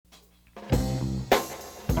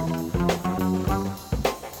All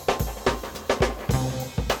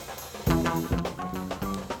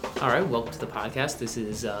right, welcome to the podcast. This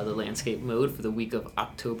is the landscape mode for the week of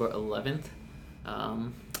October 11th.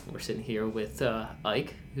 We're sitting here with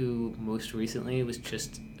Ike, who most recently was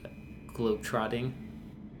just globetrotting,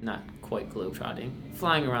 not quite globetrotting,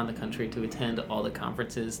 flying around the country to attend all the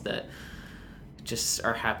conferences that just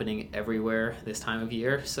are happening everywhere this time of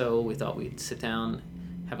year. So we thought we'd sit down,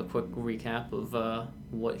 have a quick recap of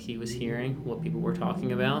what he was hearing, what people were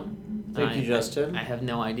talking about. Thank you, Justin. I have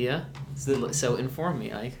no idea. So inform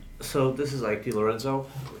me, Ike. So this is Ike DiLorenzo,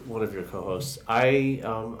 one of your co-hosts.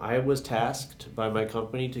 I was tasked by my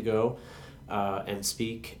company to go and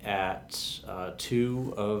speak at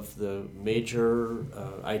two of the major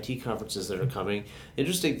IT conferences that are coming. The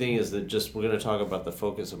interesting thing is that we're going to talk about the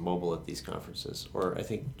focus of mobile at these conferences, or I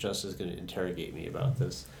think Justin is going to interrogate me about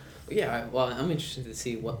this. Yeah, well, I'm interested to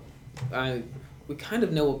see we kind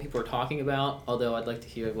of know what people are talking about, although I'd like to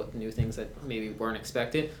hear what new things that maybe weren't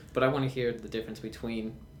expected, but I want to hear the difference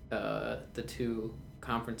between the two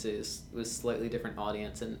conferences with slightly different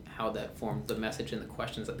audience and how that formed the message and the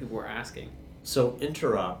questions that people were asking. So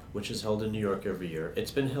Interop, which is held in New York every year,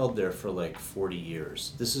 it's been held there for like 40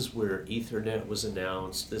 years. This is where Ethernet was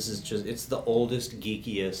announced. It's the oldest,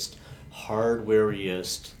 geekiest,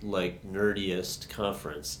 hardwareiest, like nerdiest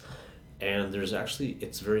conference. And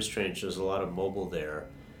it's very strange. There's a lot of mobile there.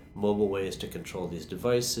 Mobile ways to control these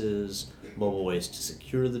devices, mobile ways to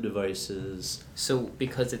secure the devices. So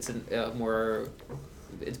because it's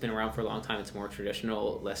it's been around for a long time, it's more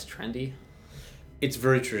traditional, less trendy? It's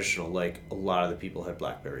very traditional. Like, a lot of the people had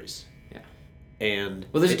BlackBerries. Yeah. And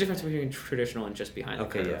well, there's a difference between traditional and just behind the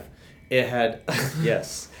curve. Yeah. It had,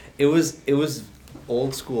 yes. It was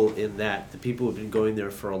old school in that the people who have been going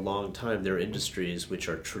there for a long time, their industries, which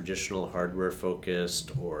are traditional hardware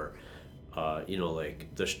focused, or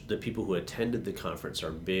like the people who attended the conference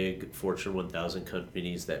are big Fortune 1000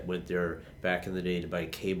 companies that went there back in the day to buy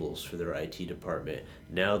cables for their IT department.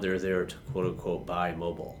 Now they're there to quote unquote buy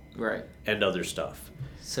mobile, right, and other stuff.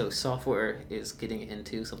 So software is getting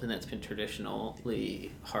into something that's been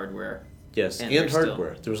traditionally hardware. Yes, and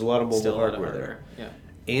hardware. There was a lot of mobile hardware there. Yeah,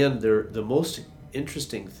 and the most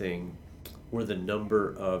interesting thing were the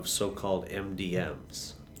number of so-called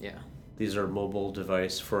MDMs. Yeah. These are mobile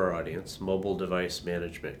device, for our audience, mobile device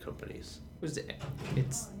management companies.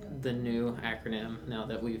 It's the new acronym now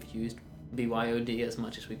that we've used BYOD as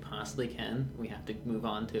much as we possibly can. We have to move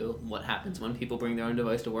on to what happens when people bring their own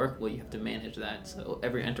device to work. Well, you have to manage that. So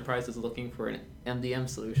every enterprise is looking for an MDM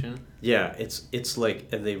solution. Yeah, it's like,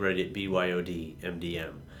 and they write it BYOD,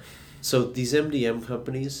 MDM. So these MDM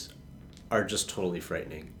companies are just totally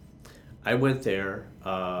frightening. I went there,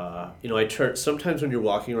 sometimes when you're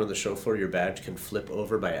walking around the show floor, your badge can flip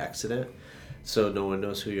over by accident, so no one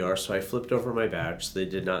knows who you are. So I flipped over my badge, so they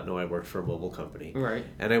did not know I worked for a mobile company. Right.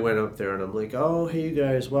 And I went up there and I'm like, oh, hey you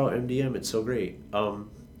guys, wow, MDM, it's so great.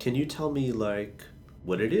 Can you tell me, like,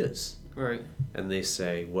 what it is? Right. And they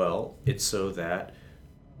say, well, it's so that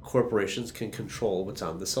corporations can control what's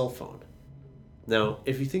on the cell phone. Now,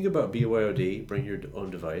 if you think about BYOD, bring your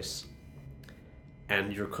own device,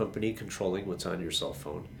 and your company controlling what's on your cell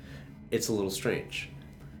phone, it's a little strange.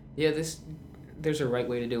 Yeah, there's a right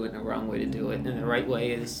way to do it and a wrong way to do it. And the right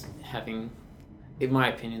way is in my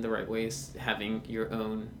opinion, the right way is having your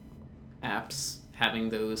own apps, having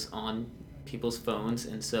those on people's phones.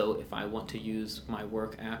 And so if I want to use my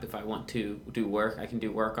work app, if I want to do work, I can do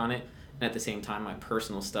work on it. And at the same time, my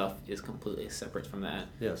personal stuff is completely separate from that.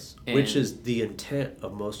 Yes, which is the intent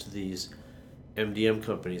of most of these MDM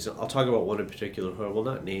companies. I'll talk about one in particular who I will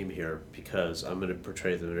not name here because I'm going to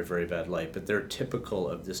portray them in a very bad light, but they're typical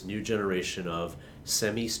of this new generation of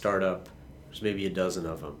semi-startup, there's maybe a dozen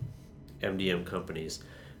of them, MDM companies.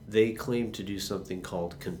 They claim to do something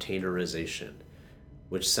called containerization,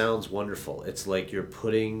 which sounds wonderful. It's like you're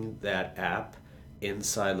putting that app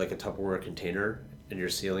inside like a Tupperware container and you're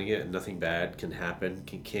sealing it and nothing bad can happen,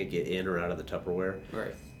 can't get in or out of the Tupperware.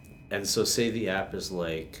 Right. And so say the app is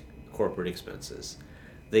like corporate expenses.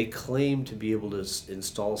 They claim to be able to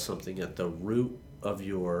install something at the root of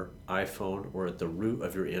your iPhone or at the root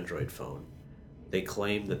of your Android phone. They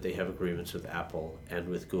claim that they have agreements with Apple and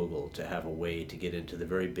with Google to have a way to get into the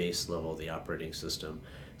very base level of the operating system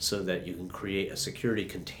so that you can create a security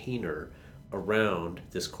container around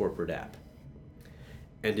this corporate app.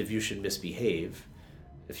 And if you should misbehave,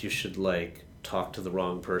 if you should talk to the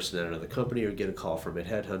wrong person at another company or get a call from a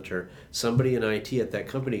headhunter, somebody in IT at that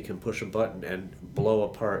company can push a button and blow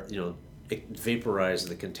apart, vaporize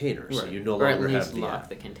the container, so Right. you no Or at longer least have the lock app.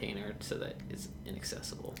 the container so that it's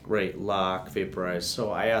inaccessible. Right, lock, vaporize.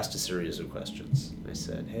 So I asked a series of questions. I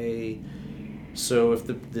said, hey, so if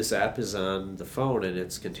this app is on the phone and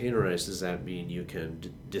it's containerized, does that mean you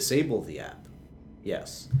can disable the app?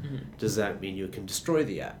 Yes. Mhm. Does that mean you can destroy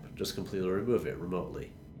the app? Just completely remove it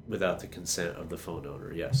remotely without the consent of the phone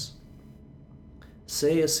owner? Yes.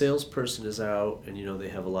 Say a salesperson is out and they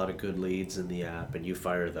have a lot of good leads in the app and you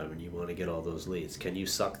fire them and you want to get all those leads. Can you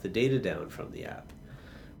suck the data down from the app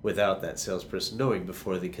without that salesperson knowing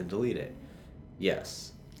before they can delete it?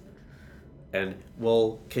 Yes. And,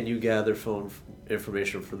 well, can you gather phone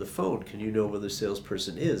information from the phone? Can you know where the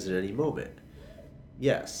salesperson is at any moment?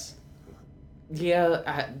 Yes.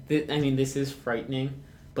 Yeah, I mean, this is frightening,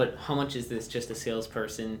 but how much is this just a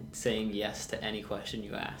salesperson saying yes to any question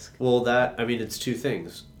you ask? Well, it's two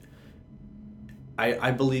things.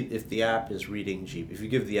 I believe if the app is reading if you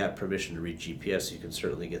give the app permission to read GPS, you can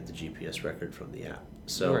certainly get the GPS record from the app.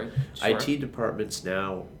 So Right, sure. IT departments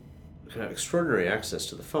now have extraordinary access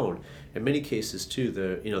to the phone. In many cases, too,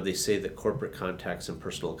 they say that corporate contacts and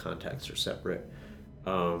personal contacts are separate.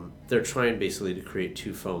 They're trying basically to create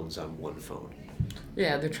two phones on one phone.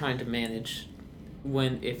 Yeah, they're trying to manage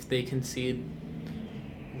if they concede,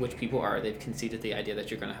 which people are, they've conceded the idea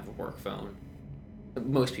that you're going to have a work phone.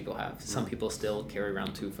 Most people have. Some people still carry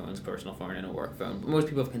around two phones, a personal phone and a work phone. But most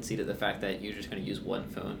people have conceded the fact that you're just going to use one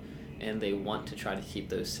phone, and they want to try to keep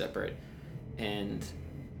those separate. And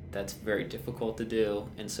that's very difficult to do.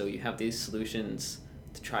 And so you have these solutions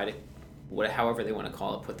to try to, however they want to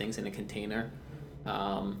call it, put things in a container.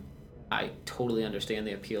 I totally understand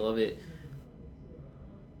the appeal of it.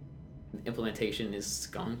 Implementation is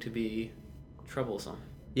going to be troublesome.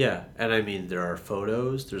 Yeah, and I mean, there are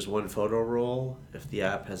photos. There's one photo roll. If the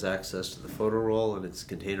app has access to the photo roll and it's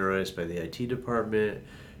containerized by the IT department,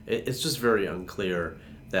 it's just very unclear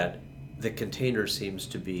that the container seems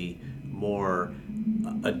to be more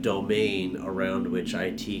a domain around which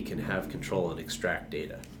IT can have control and extract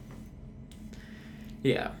data.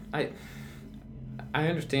 Yeah, I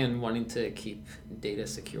understand wanting to keep data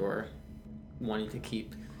secure, wanting to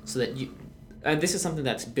keep so that you. This is something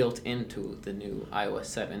that's built into the new iOS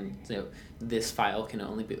 7. This file can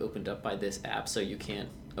only be opened up by this app, so you can't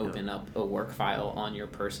open up a work file on your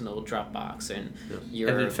personal Dropbox. And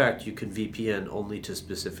in fact, you can VPN only to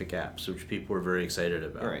specific apps, which people are very excited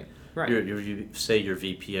about. Right. You say your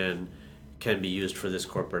VPN can be used for this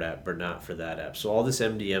corporate app, but not for that app. So all this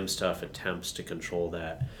MDM stuff attempts to control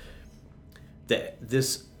that.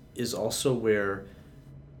 This is also where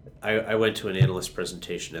I went to an analyst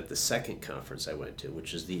presentation at the second conference I went to,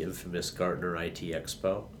 which is the infamous Gartner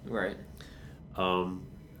ITxpo. Right. And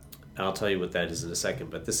I'll tell you what that is in a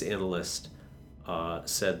second, but this analyst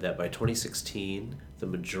said that by 2016, the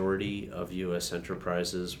majority of U.S.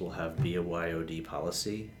 enterprises will have BYOD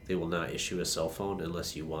policy. They will not issue a cell phone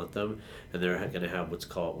unless you want them, and they're going to have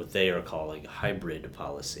what they are calling hybrid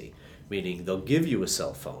policy, meaning they'll give you a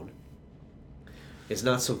cell phone. It's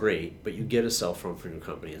not so great, but you get a cell phone from your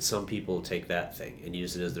company, and some people will take that thing and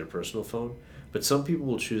use it as their personal phone. But some people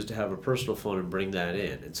will choose to have a personal phone and bring that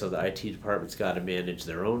in, and so the IT department's got to manage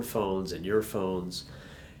their own phones and your phones,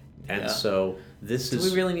 and so Do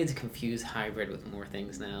we really need to confuse hybrid with more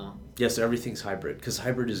things now? Yes, everything's hybrid because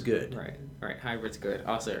hybrid is good. Right. Hybrid's good.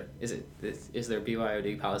 Also, is their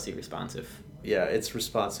BYOD policy responsive? Yeah, it's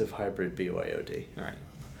responsive hybrid BYOD. All right.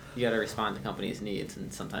 You got to respond to companies' needs,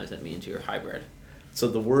 and sometimes that means you're hybrid. So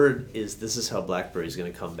the word is this is how BlackBerry is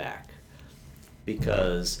going to come back,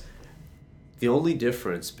 because the only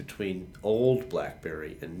difference between old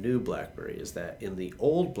BlackBerry and new BlackBerry is that in the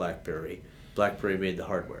old BlackBerry, BlackBerry made the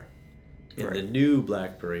hardware. In the new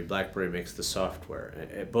BlackBerry, BlackBerry makes the software.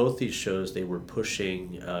 At both these shows, they were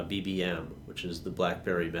pushing BBM, which is the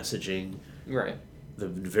BlackBerry messaging. Right. The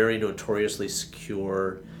very notoriously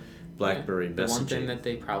secure BlackBerry messaging. The one thing that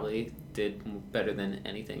they probably did better than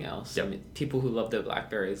anything else. Yep. I mean, people who love their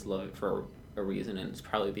BlackBerries love it for a reason, and it's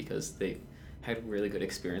probably because they had really good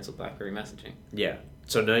experience with BlackBerry messaging. Yeah.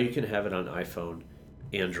 So now you can have it on iPhone,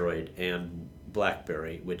 Android, and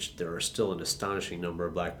BlackBerry, which there are still an astonishing number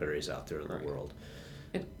of BlackBerries out there in the world.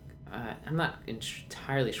 I'm not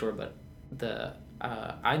entirely sure, but the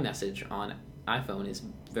iMessage on iPhone is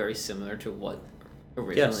very similar to what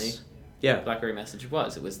originally BlackBerry Message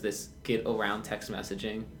was. It was this get around text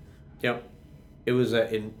messaging. Yep. It was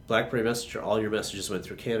in BlackBerry Messenger, all your messages went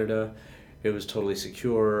through Canada. It was totally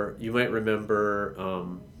secure. You might remember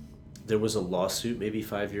there was a lawsuit maybe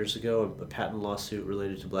 5 years ago, a patent lawsuit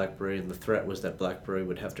related to BlackBerry, and the threat was that BlackBerry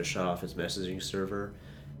would have to shut off its messaging server,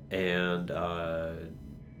 and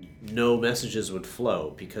no messages would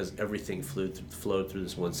flow because everything flowed through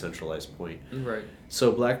this one centralized point. Right.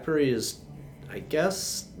 So BlackBerry is, I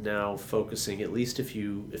guess, now focusing, at least if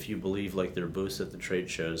you believe like their booths at the trade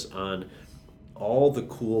shows, on all the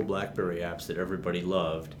cool BlackBerry apps that everybody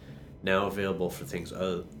loved, now available for things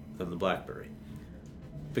other than the BlackBerry,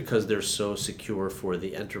 because they're so secure for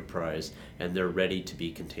the enterprise and they're ready to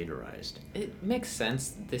be containerized. It makes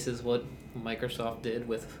sense. This is what Microsoft did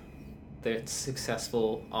with their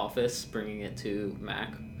successful Office, bringing it to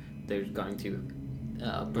Mac. They're going to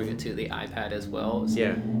bring it to the iPad as well. So,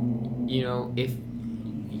 Yeah. you know, if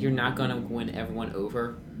you're not going to win everyone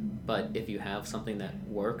over, but if you have something that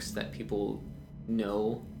works, that people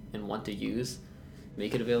know and want to use,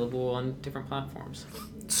 make it available on different platforms.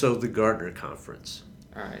 So the Gartner conference.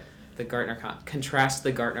 All right. The Gartner contrast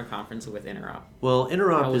the Gartner conference with Interop. Well,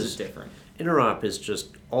 Interop How is it different? Interop is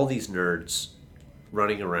just all these nerds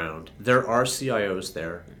running around. There are CIOs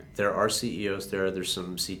there. There are CEOs there. There's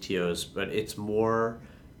some CTOs, but it's more.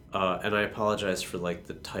 And I apologize for like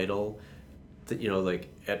the title. That, you know, like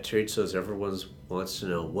at trade shows, everyone wants to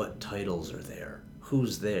know what titles are there,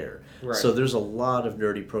 who's there. Right. So there's a lot of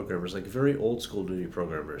nerdy programmers, like very old school nerdy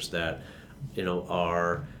programmers that, you know,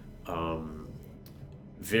 are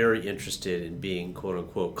very interested in being quote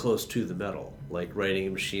unquote close to the metal, like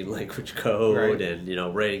writing machine language code, right, and, you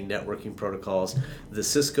know, writing networking protocols. The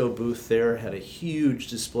Cisco booth there had a huge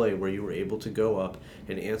display where you were able to go up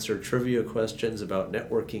and answer trivia questions about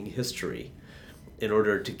networking history in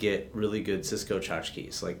order to get really good Cisco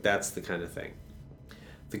tchotchkes. Like, that's the kind of thing.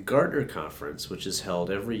 The Gartner conference, which is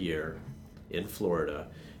held every year in Florida,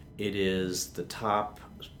 it is the top,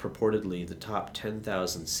 purportedly the top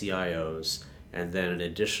 10,000 CIOs, and then an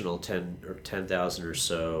additional 10,000 or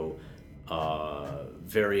so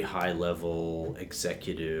very high level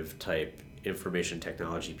executive type information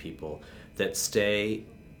technology people that stay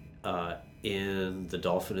in the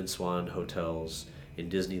Dolphin and Swan hotels in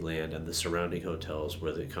Disneyland and the surrounding hotels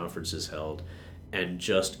where the conference is held, and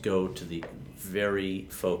just go to the very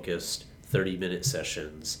focused 30-minute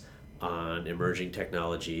sessions on emerging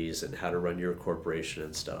technologies and how to run your corporation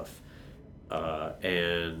and stuff.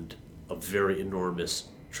 And a very enormous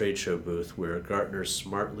trade show booth where Gartner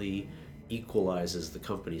smartly equalizes the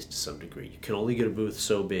companies to some degree. You can only get a booth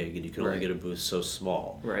so big, and you can only get a booth so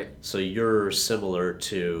small. Right. So you're similar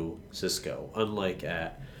to Cisco, unlike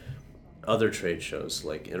at other trade shows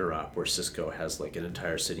like Interop, where Cisco has like an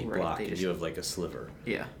entire city block and you have like a sliver.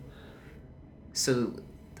 Yeah. So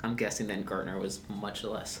I'm guessing then Gartner was much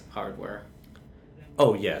less hardware.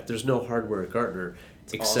 Oh yeah, there's no hardware at Gartner.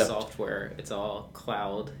 It's all software. It's all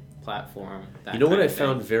cloud platform. You know what I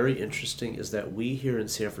found very interesting is that we here in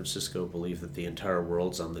San Francisco believe that the entire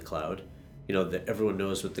world's on the cloud. You know, that everyone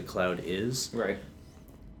knows what the cloud is. Right.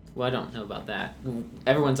 Well, I don't know about that.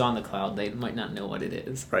 Everyone's on the cloud. They might not know what it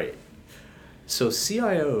is. Right. So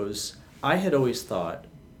CIOs, I have always thought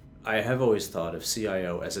of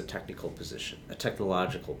CIO as a technical position, a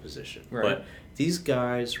technological position. Right. But these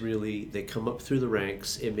guys really, they come up through the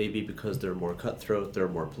ranks. It may be because they're more cutthroat, they're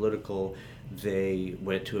more political, they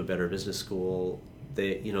went to a better business school.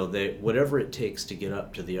 They whatever it takes to get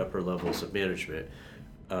up to the upper levels of management,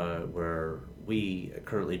 where we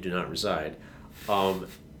currently do not reside.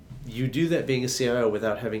 You do that being a CIO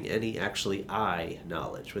without having any actually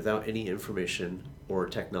knowledge, without any information or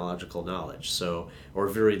technological knowledge, or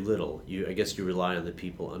very little. I guess you rely on the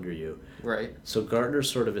people under you. Right. So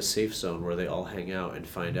Gartner's sort of a safe zone where they all hang out and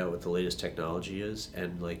find out what the latest technology is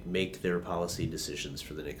and like make their policy decisions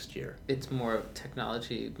for the next year. It's more of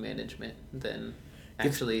technology management than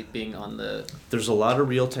actually being on the... There's a lot of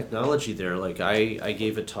real technology there. Like I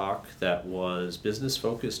gave a talk that was business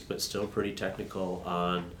focused but still pretty technical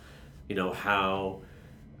on, you know, how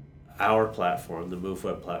our platform, the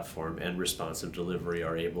MoveWeb platform, and responsive delivery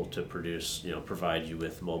are able to provide you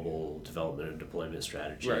with mobile development and deployment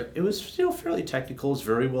strategy. Right. It was fairly technical. It was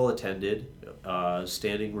very well attended,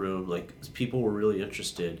 standing room. Like, people were really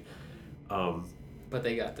interested. But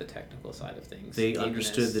they got the technical side of things. They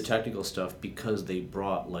understood the technical stuff because they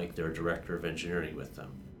brought like their director of engineering with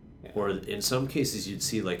them. Yeah. Or in some cases you'd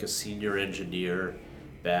see like a senior engineer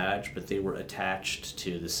badge, but they were attached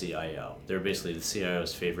to the CIO. They're basically the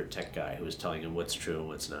CIO's favorite tech guy who was telling him what's true and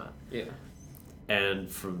what's not. Yeah. And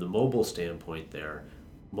from the mobile standpoint there,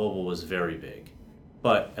 mobile was very big.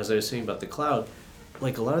 But as I was saying about the cloud,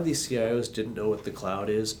 like a lot of these CIOs didn't know what the cloud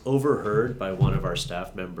is. Overheard by one of our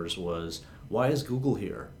staff members was, why is Google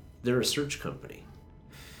here? They're a search company.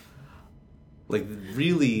 Like,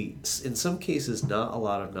 really, in some cases, not a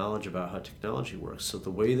lot of knowledge about how technology works. So the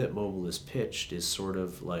way that mobile is pitched is sort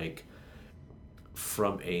of like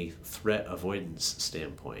from a threat avoidance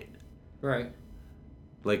standpoint. Right.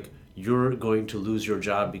 Like, you're going to lose your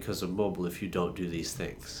job because of mobile if you don't do these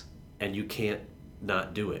things. And you can't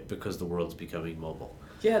not do it because the world's becoming mobile.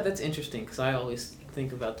 Yeah, that's interesting because I always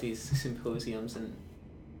think about these symposiums and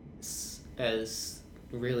as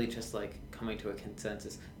really just like coming to a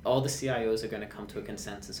consensus. All the CIOs are going to come to a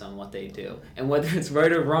consensus on what they do, and whether it's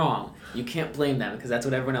right or wrong, you can't blame them because that's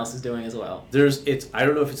what everyone else is doing as well. I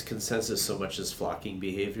don't know if it's consensus so much as flocking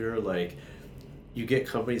behavior. Like, you get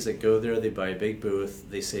companies that go there, they buy a big booth,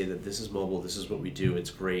 they say that this is mobile, this is what we do, it's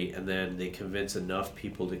great, and then they convince enough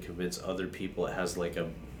people to convince other people. It has like a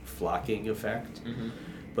flocking effect. Mm-hmm.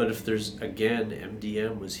 But if there's, again,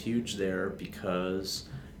 MDM was huge there because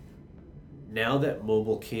now that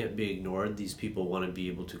mobile can't be ignored, these people want to be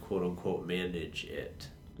able to quote unquote manage it.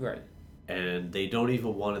 Right. And they don't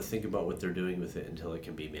even want to think about what they're doing with it until it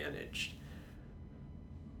can be managed.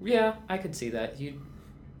 Yeah, I could see that. You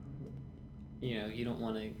don't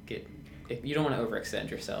want to overextend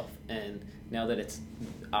yourself, and now that it's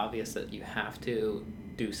obvious that you have to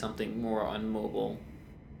do something more on mobile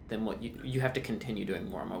than what you have to continue doing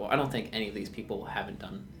more on mobile. I don't think any of these people haven't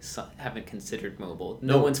considered mobile.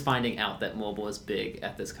 No one's finding out that mobile is big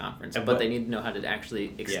at this conference, but they need to know how to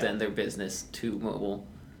actually extend their business to mobile.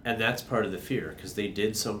 And that's part of the fear, because they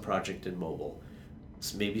did some project in mobile.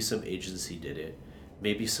 So maybe some agency did it.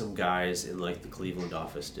 Maybe some guys in like the Cleveland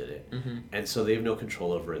office did it. Mm-hmm. And so they have no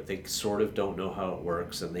control over it. They sort of don't know how it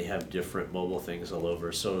works, and they have different mobile things all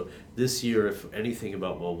over. So this year, if anything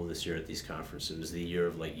about mobile this year at these conferences, it was the year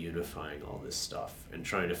of like unifying all this stuff and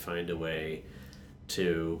trying to find a way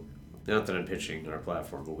to, not that I'm pitching our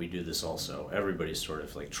platform, but we do this also. Everybody's sort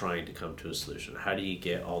of like trying to come to a solution. How do you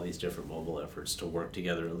get all these different mobile efforts to work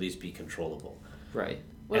together, at least be controllable? Right.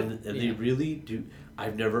 Well, and they really do.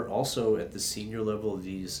 I've never also at the senior level of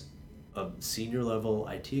these senior level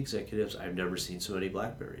IT executives, I've never seen so many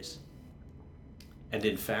BlackBerries. And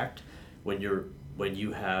in fact, when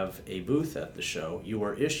you have a booth at the show, you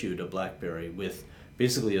are issued a BlackBerry with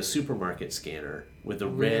basically a supermarket scanner with a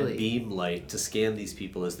red beam light to scan these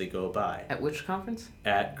people as they go by. At which conference?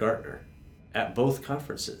 At Gartner. At both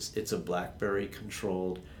conferences. It's a BlackBerry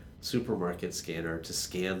controlled supermarket scanner to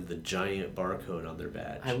scan the giant barcode on their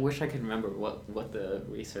badge. I wish I could remember what the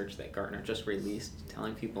research that Gartner just released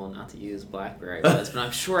telling people not to use BlackBerry was, but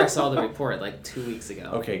I'm sure I saw the report like 2 weeks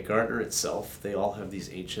ago. Okay, Gartner itself, they all have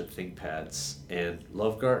these ancient ThinkPads, and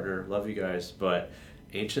love Gartner, love you guys, but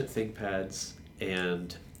ancient ThinkPads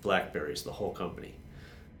and BlackBerries, the whole company.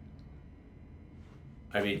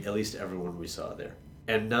 I mean, at least everyone we saw there.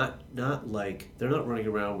 And not like, they're not running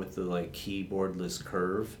around with the like keyboardless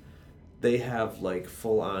curve. They have like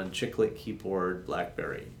full-on chiclet keyboard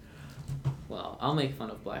BlackBerry. Well, I'll make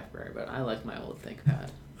fun of BlackBerry, but I like my old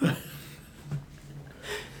ThinkPad.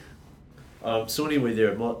 So anyway,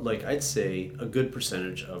 there, like I'd say a good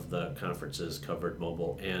percentage of the conferences covered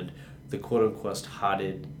mobile, and the quote-unquote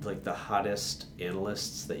the hottest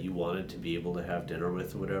analysts that you wanted to be able to have dinner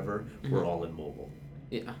with or whatever were all in mobile.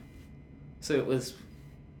 Yeah. So it was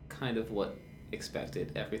kind of what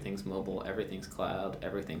expected. Everything's mobile, everything's cloud,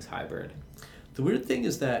 everything's hybrid. The weird thing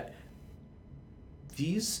is that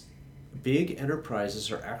these big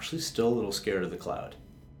enterprises are actually still a little scared of the cloud.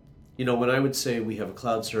 You know, when I would say we have a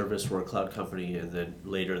cloud service, we're a cloud company, and then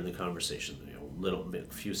later in the conversation,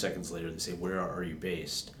 a few seconds later, they say, where are you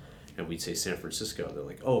based? And we'd say San Francisco. They're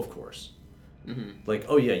like, oh, of course. Mm-hmm. Like,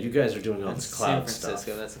 oh yeah, you guys are doing all this cloud stuff. San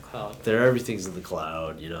Francisco, stuff. that's a cloud. Everything's in the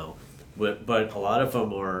cloud, But a lot of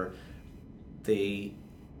them are, they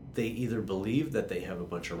either believe that they have a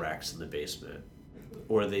bunch of racks in the basement,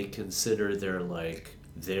 or they consider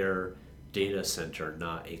their data center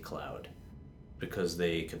not a cloud because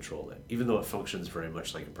they control it, even though it functions very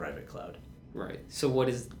much like a private cloud. Right. So what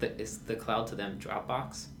is the cloud to them?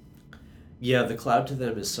 Dropbox? Yeah, the cloud to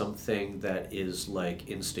them is something that is like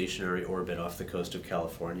in stationary orbit off the coast of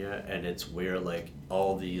California, and it's where like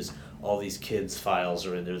all these kids' files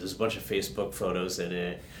are in there. There's a bunch of Facebook photos in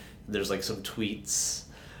it. There's like some tweets,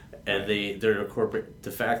 and they're a corporate.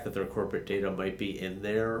 The fact that their corporate data might be in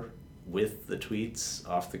there with the tweets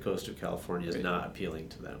off the coast of California is not appealing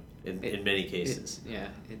to them in many cases.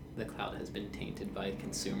 The cloud has been tainted by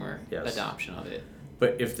consumer adoption of it.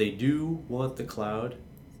 But if they do want the cloud,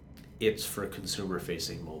 it's for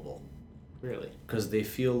consumer-facing mobile. Really? Because they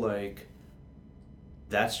feel like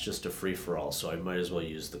that's just a free-for-all, so I might as well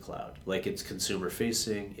use the cloud. Like, it's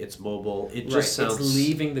consumer-facing, it's mobile, it just sounds... It's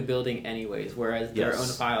leaving the building anyways, whereas their own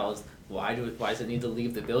files, why does it need to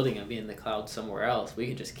leave the building and be in the cloud somewhere else? We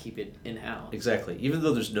can just keep it in-house. Exactly. Even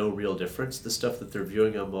though there's no real difference, the stuff that they're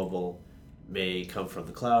viewing on mobile may come from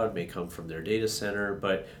the cloud, may come from their data center,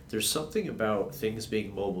 but there's something about things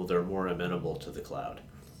being mobile that are more amenable to the cloud,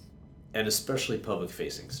 and especially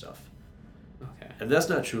public-facing stuff. Okay. And that's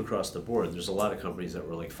not true across the board. There's a lot of companies that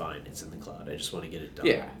were like, fine, it's in the cloud. I just want to get it done.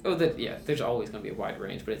 Yeah. There's always going to be a wide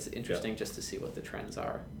range, but it's interesting just to see what the trends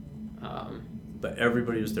are. But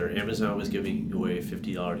everybody was there. Amazon was giving away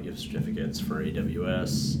 $50 gift certificates for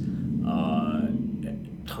AWS.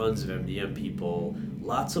 Tons of MDM people.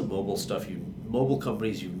 Lots of mobile stuff. Mobile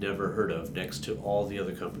companies you've never heard of next to all the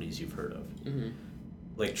other companies you've heard of. Mm-hmm.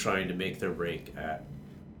 Like trying to make their break at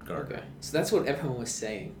Gartner. Okay. So that's what everyone was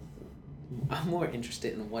saying. I'm more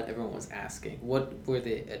interested in what everyone was asking. What were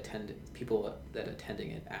the people that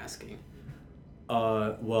attending it asking?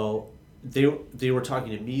 Well, they were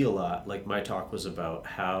talking to me a lot. Like my talk was about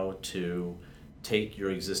how to take your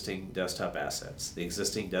existing desktop assets, the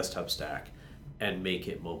existing desktop stack, and make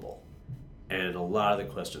it mobile. And a lot of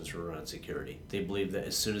the questions were around security. They believe that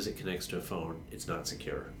as soon as it connects to a phone, it's not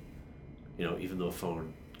secure. Even though a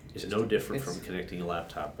phone is no different from connecting a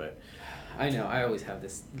laptop, but I know. I always have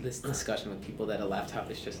this discussion with people that a laptop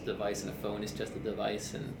is just a device and a phone is just a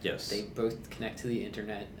device, and yes, they both connect to the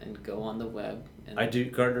internet and go on the web. And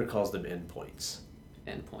Gartner calls them endpoints.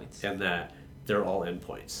 Endpoints. And that they're all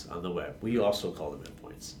endpoints on the web. We also call them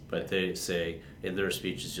endpoints, but they say in their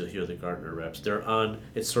speeches, you'll hear the Gartner reps.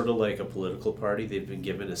 It's sort of like a political party. They've been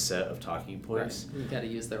given a set of talking points. Right. You got to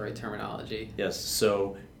use the right terminology. Yes.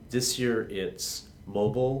 So this year it's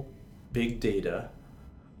mobile, big data.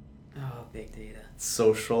 Oh, big data.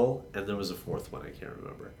 Social, and there was a fourth one I can't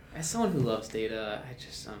remember. As someone who loves data, I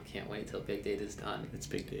just can't wait till big data's done. It's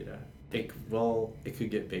big data. It could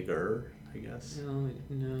get bigger, I guess.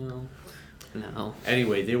 No.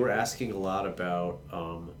 Anyway, they were asking a lot about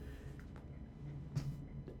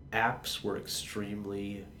apps were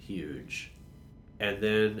extremely huge,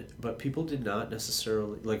 but people did not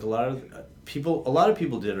necessarily like a lot of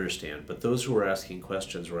people did understand, but those who were asking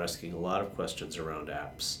questions were asking a lot of questions around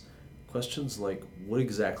apps. Questions like, what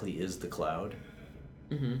exactly is the cloud?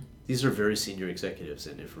 Mm-hmm. These are very senior executives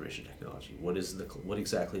in information technology. What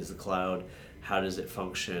exactly is the cloud? How does it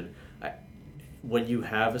function? When you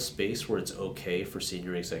have a space where it's okay for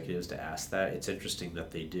senior executives to ask that, it's interesting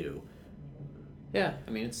that they do. Yeah,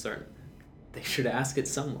 it's certain. They should ask it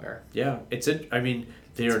somewhere. Yeah,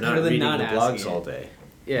 they are not reading the blogs all day.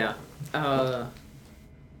 Yeah.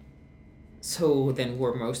 So then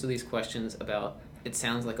were most of these questions about, it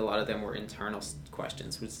sounds like a lot of them were internal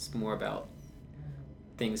questions, which is more about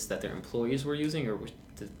things that their employees were using, or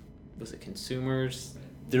was it consumers?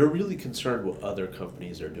 They're really concerned what other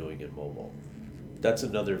companies are doing in mobile. That's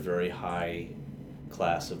another very high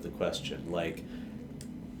class of the question. Like,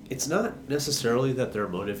 it's not necessarily that they're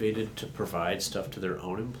motivated to provide stuff to their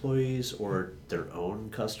own employees or their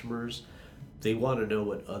own customers. They want to know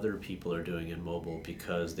what other people are doing in mobile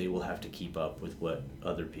because they will have to keep up with what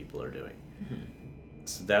other people are doing. Mm-hmm.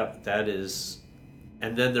 So that is,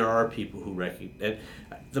 and then there are people who recognize,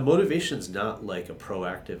 the motivation's not like a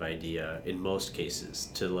proactive idea in most cases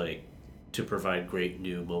to provide great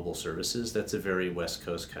new mobile services. That's a very West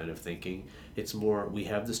Coast kind of thinking. It's more, we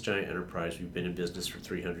have this giant enterprise, we've been in business for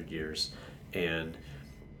 300 years, and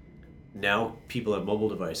now people have mobile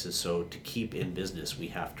devices, so to keep in business, we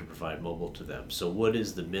have to provide mobile to them. So what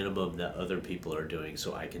is the minimum that other people are doing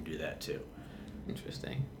so I can do that too?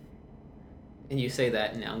 Interesting. And you say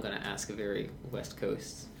that, and now I'm going to ask a very West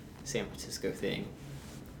Coast, San Francisco thing.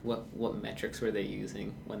 What metrics were they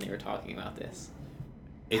using when they were talking about this?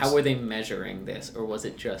 How were they measuring this, or was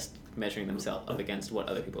it just measuring themselves up against what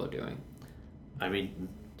other people are doing?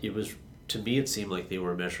 To me, it seemed like they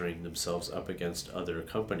were measuring themselves up against other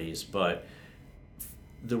companies, but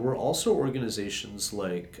there were also organizations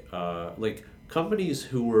like companies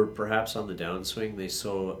who were perhaps on the downswing.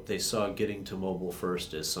 They saw getting to mobile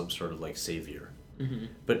first as some sort of like savior, mm-hmm.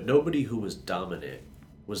 But nobody who was dominant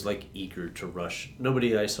was like eager to rush.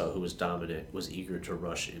 Nobody I saw who was dominant was eager to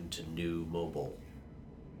rush into new mobile.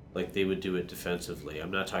 Like they would do it defensively.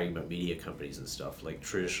 I'm not talking about media companies and stuff, like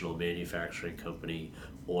traditional manufacturing company,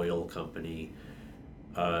 oil company.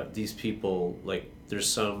 These people, like there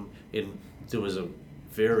was a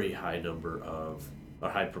very high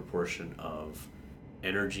high proportion of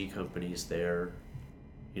energy companies there,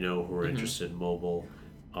 who were mm-hmm. interested in mobile.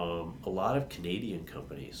 A lot of Canadian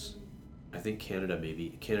companies. I think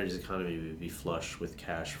Canada's economy would be flush with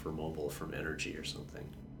cash for mobile from energy or something.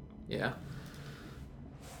 Yeah.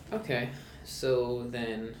 Okay, so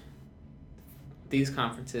then these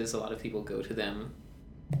conferences, a lot of people go to them.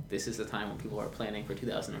 This is the time when people are planning for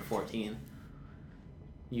 2014.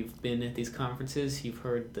 You've been at these conferences, you've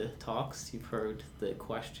heard the talks, you've heard the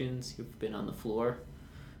questions, you've been on the floor.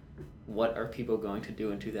 What are people going to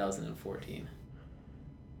do in 2014?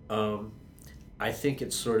 I think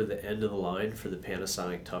it's sort of the end of the line for the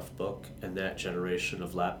Panasonic Toughbook and that generation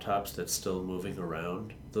of laptops that's still moving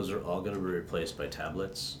around. Those are all going to be replaced by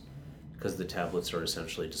tablets because the tablets are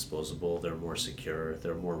essentially disposable. They're more secure.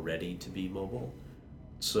 They're more ready to be mobile.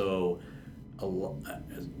 So a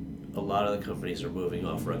lot of the companies are moving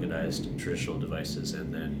off ruggedized traditional devices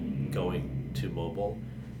and then going to mobile.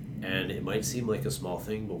 And it might seem like a small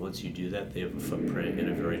thing, but once you do that, they have a footprint in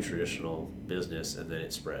a very traditional business, and then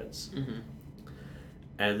it spreads. Mm-hmm.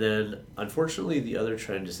 And then, unfortunately, the other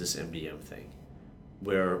trend is this MDM thing,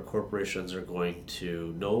 where corporations are going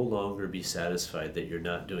to no longer be satisfied that you're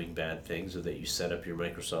not doing bad things or that you set up your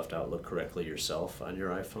Microsoft Outlook correctly yourself on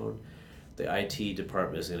your iPhone. The IT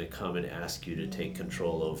department is going to come and ask you to take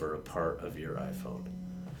control over a part of your iPhone.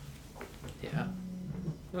 Yeah.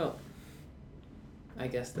 Well, I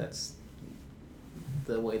guess that's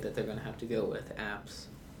the way that they're going to have to go with apps.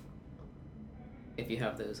 If you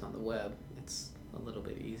have those on the web, it's a little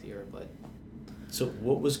bit easier, but... So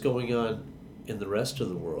what was going on in the rest of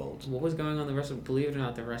the world? What was going on the rest of... Believe it or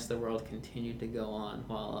not, the rest of the world continued to go on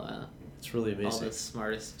while it's really amazing. All the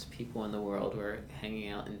smartest people in the world were hanging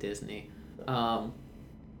out in Disney. San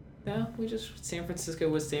Francisco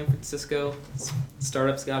was San Francisco.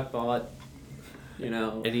 Startups got bought.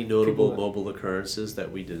 Any notable mobile occurrences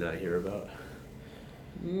that we did not hear about?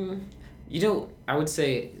 I would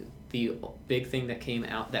say the big thing that came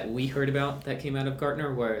out that we heard about that came out of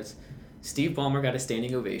Gartner was Steve Ballmer got a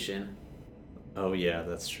standing ovation. Oh yeah,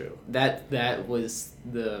 that's true. That's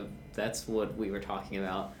what we were talking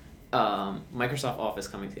about. Microsoft Office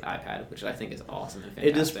coming to the iPad, which I think is awesome and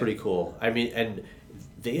fantastic. It is pretty cool. I mean, and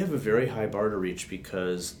they have a very high bar to reach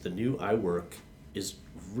because the new iWork is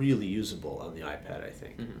really usable on the iPad, I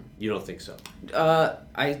think. Mm-hmm. You don't think so?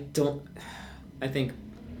 I don't. I think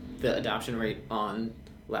the adoption rate on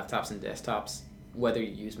laptops and desktops, whether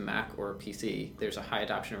you use Mac or PC, there's a high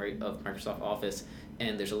adoption rate of Microsoft Office,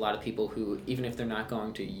 and there's a lot of people who, even if they're not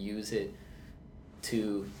going to use it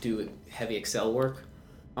to do heavy Excel work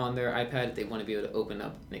on their iPad, they want to be able to open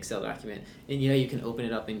up an Excel document. And yeah, you can open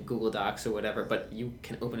it up in Google Docs or whatever, but you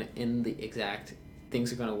can open it in the exact...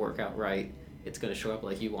 Things are going to work out right. It's going to show up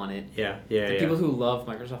like you want it. The people who love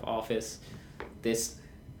Microsoft Office, there's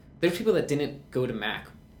people that didn't go to Mac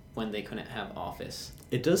when they couldn't have Office.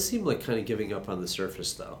 It does seem like kind of giving up on the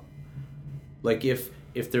Surface, though. Like, if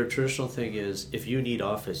their traditional thing is, if you need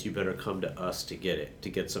Office, you better come to us to get it, to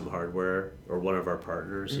get some hardware, or one of our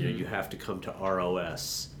partners. Mm-hmm. You have to come to our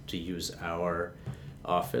OS to use our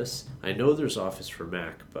Office. I know there's Office for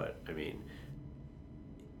Mac, but, I mean,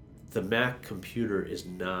 the Mac computer is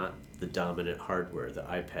not the dominant hardware. The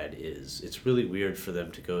iPad is. It's really weird for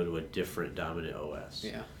them to go to a different dominant OS.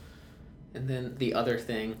 Yeah. And then the other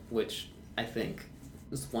thing, which I think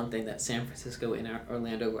was one thing that San Francisco and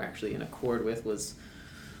Orlando were actually in accord with, was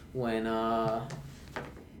when they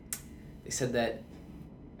said that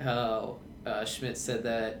Schmidt said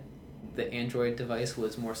that the Android device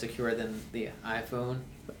was more secure than the iPhone,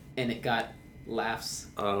 and it got laughs.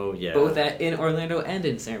 Oh yeah. Both in Orlando and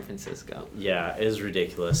in San Francisco. Yeah, it is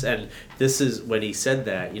ridiculous. And this is when he said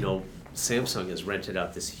that, Samsung has rented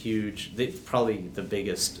out this huge, probably the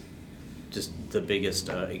biggest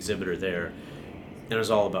exhibitor there, and it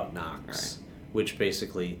was all about Knox, right. Which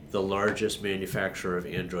basically the largest manufacturer of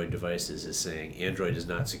Android devices is saying Android is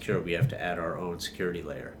not secure. We have to add our own security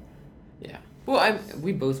layer. Yeah. Well,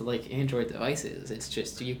 we both like Android devices. It's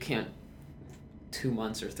just you can't 2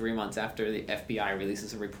 months or 3 months after the FBI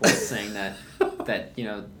releases a report saying that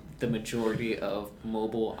the majority of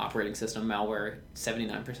mobile operating system malware,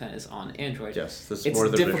 79% is on Android. Yes, that's more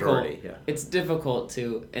than the majority. Yeah. It's difficult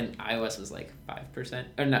to, and iOS was like 5%,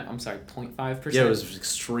 or no, I'm sorry, 0.5%. Yeah, it was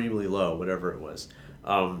extremely low, whatever it was.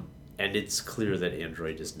 And it's clear that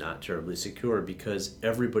Android is not terribly secure because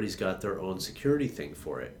everybody's got their own security thing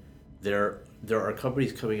for it. There are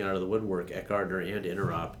companies coming out of the woodwork at Gartner and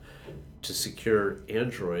Interop to secure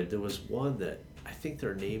Android. There was one that I think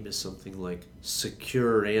their name is something like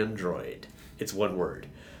Secure Android. It's one word.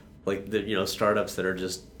 Like the startups that are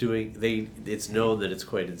just doing it's known that it's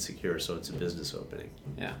quite insecure, so it's a business opening.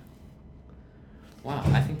 Yeah. Wow,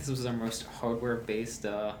 I think this was our most hardware-based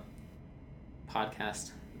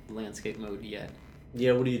podcast landscape mode yet.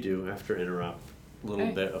 Yeah, what do you do after Interop? A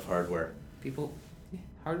little bit of hardware.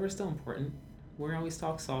 Hardware's still important. We always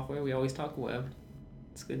talk software. We always talk web.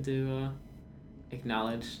 It's good to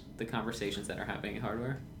acknowledge the conversations that are happening in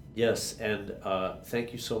hardware. Yes, and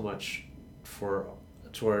thank you so much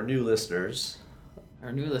to our new listeners.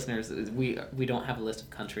 our new listeners, we don't have a list of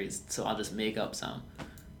countries, so I'll just make up some.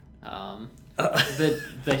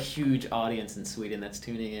 The huge audience in Sweden that's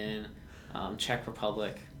tuning in, Czech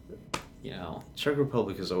Republic, Czech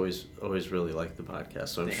Republic has always really liked the podcast,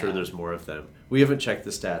 so I'm They sure have. there's more of them. We haven't checked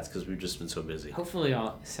the stats because we've just been so busy. Hopefully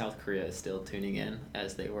South Korea is still tuning in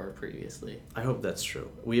as they were previously. I hope that's true.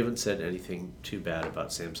 We haven't said anything too bad about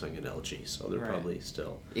Samsung and LG, so they're Right. probably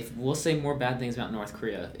still. If we'll say more bad things about North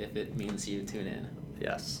Korea if it means you tune in.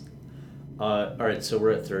 Yes. All right, so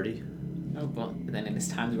we're at 30. Oh, well, then it is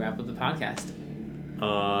time to wrap up the podcast.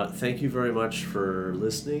 Thank you very much for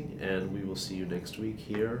listening, and we will see you next week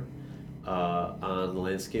here on the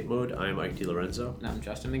Landscape Mode. I'm Ike DiLorenzo. And I'm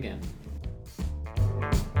Justin McGinn.